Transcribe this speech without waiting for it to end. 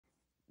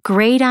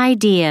Great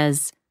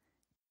ideas.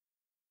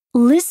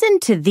 Listen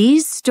to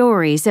these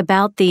stories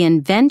about the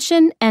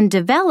invention and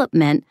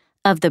development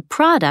of the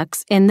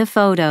products in the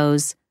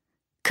photos.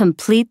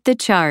 Complete the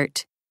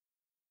chart.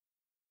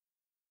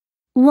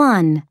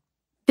 1.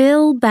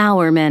 Bill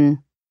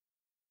Bowerman.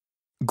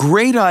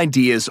 Great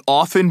ideas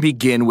often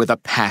begin with a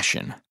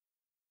passion.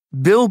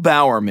 Bill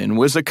Bowerman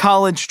was a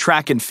college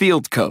track and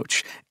field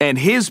coach, and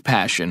his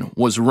passion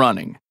was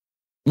running.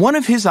 One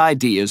of his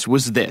ideas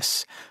was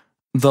this: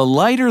 the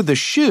lighter the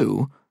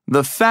shoe,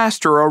 the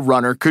faster a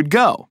runner could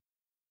go.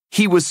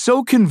 He was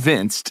so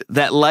convinced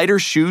that lighter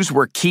shoes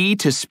were key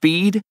to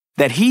speed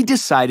that he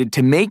decided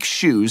to make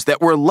shoes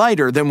that were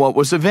lighter than what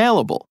was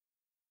available.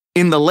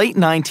 In the late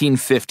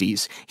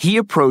 1950s, he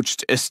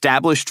approached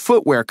established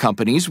footwear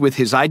companies with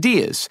his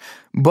ideas,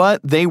 but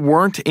they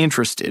weren't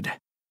interested.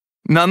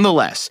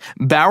 Nonetheless,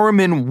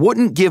 Bowerman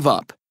wouldn't give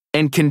up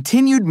and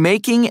continued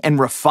making and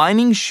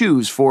refining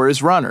shoes for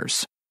his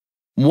runners.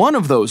 One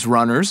of those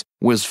runners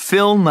was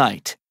Phil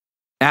Knight.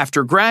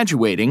 After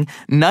graduating,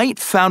 Knight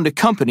found a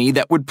company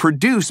that would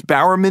produce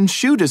Bowerman's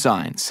shoe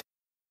designs.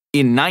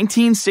 In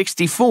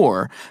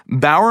 1964,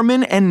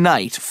 Bowerman and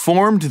Knight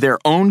formed their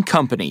own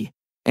company,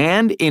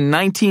 and in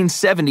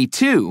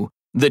 1972,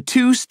 the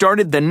two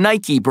started the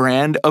Nike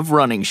brand of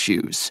running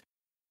shoes.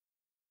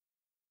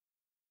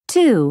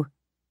 2.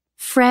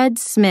 Fred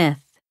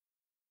Smith.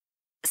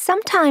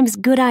 Sometimes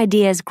good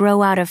ideas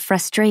grow out of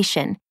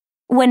frustration.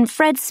 When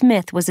Fred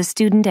Smith was a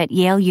student at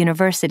Yale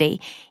University,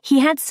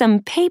 he had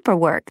some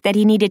paperwork that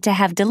he needed to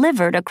have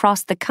delivered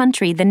across the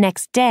country the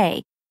next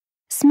day.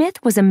 Smith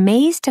was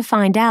amazed to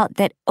find out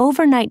that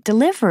overnight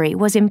delivery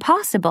was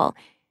impossible.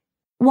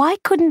 Why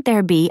couldn't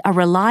there be a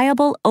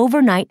reliable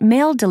overnight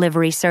mail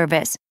delivery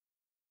service?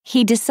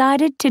 He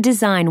decided to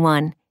design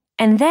one,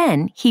 and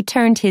then he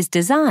turned his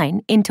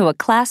design into a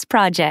class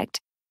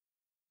project.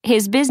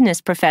 His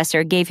business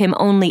professor gave him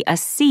only a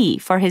C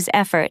for his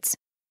efforts.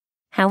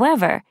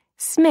 However,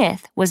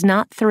 Smith was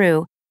not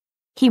through.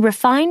 He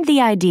refined the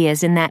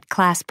ideas in that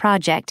class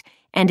project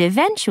and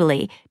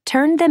eventually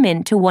turned them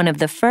into one of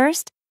the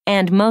first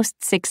and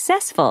most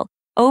successful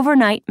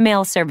overnight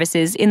mail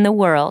services in the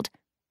world,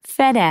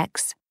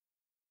 FedEx.